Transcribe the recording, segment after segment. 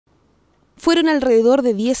Fueron alrededor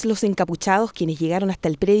de 10 los encapuchados quienes llegaron hasta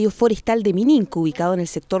el predio forestal de Mininco, ubicado en el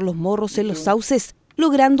sector Los Morros, en Los Sauces,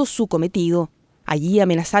 logrando su cometido. Allí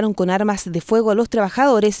amenazaron con armas de fuego a los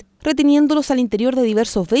trabajadores, reteniéndolos al interior de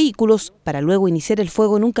diversos vehículos, para luego iniciar el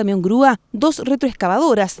fuego en un camión grúa, 2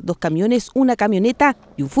 retroexcavadoras, 2 camiones, una camioneta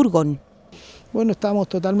y un furgón. Bueno, estamos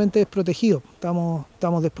totalmente desprotegidos,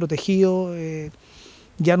 estamos desprotegidos,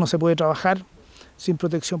 ya no se puede trabajar sin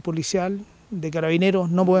protección policial. De carabineros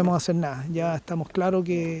no podemos hacer nada, ya estamos claros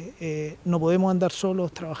que no podemos andar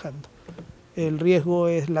solos trabajando. El riesgo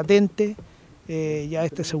es latente, ya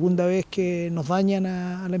esta es segunda vez que nos dañan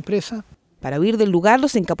a la empresa. Para huir del lugar,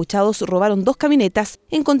 los encapuchados robaron 2 camionetas,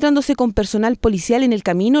 encontrándose con personal policial en el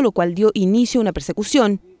camino, lo cual dio inicio a una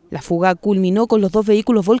persecución. La fuga culminó con los 2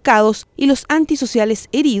 vehículos volcados y los antisociales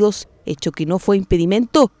heridos, hecho que no fue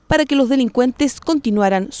impedimento para que los delincuentes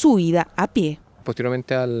continuaran su huida a pie.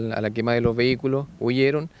 Posteriormente a la quema de los vehículos,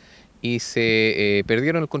 huyeron y se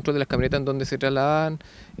perdieron el control de las camionetas en donde se trasladaban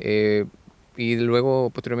y luego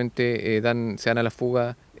posteriormente se dan a la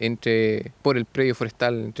fuga por el predio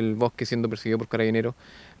forestal, entre el bosque, siendo perseguido por carabineros,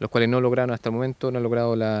 los cuales no lograron hasta el momento, no han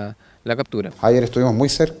logrado la captura. Ayer estuvimos muy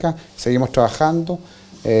cerca, seguimos trabajando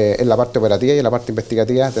en la parte operativa y en la parte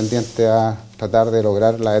investigativa tendiente a tratar de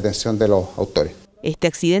lograr la detención de los autores. Este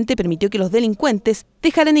accidente permitió que los delincuentes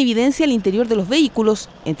dejaran evidencia al interior de los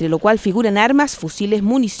vehículos, entre lo cual figuran armas, fusiles,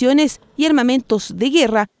 municiones y armamentos de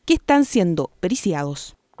guerra que están siendo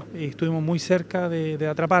periciados. Estuvimos muy cerca de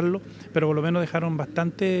atraparlo, pero por lo menos dejaron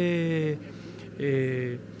bastante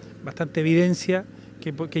evidencia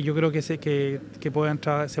que yo creo que se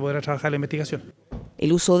podrá trabajar la investigación.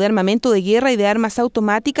 El uso de armamento de guerra y de armas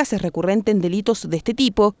automáticas es recurrente en delitos de este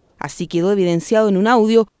tipo. Así quedó evidenciado en un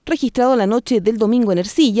audio registrado la noche del domingo en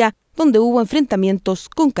Ercilla, donde hubo enfrentamientos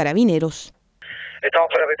con carabineros. Estamos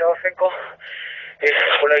parapetados 5,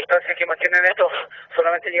 por la distancia que mantienen esto,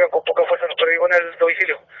 solamente llegan con poca fuerza los perdigones al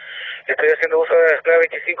domicilio. Estoy haciendo uso de la clave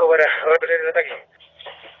 25 para repeler el ataque.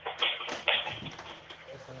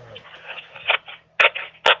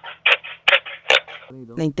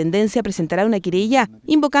 La Intendencia presentará una querella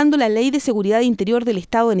invocando la Ley de Seguridad Interior del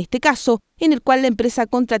Estado en este caso, en el cual la empresa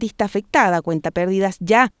contratista afectada cuenta pérdidas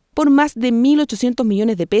ya por más de 1.800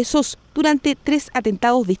 millones de pesos durante 3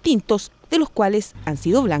 atentados distintos, de los cuales han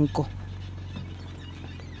sido blanco.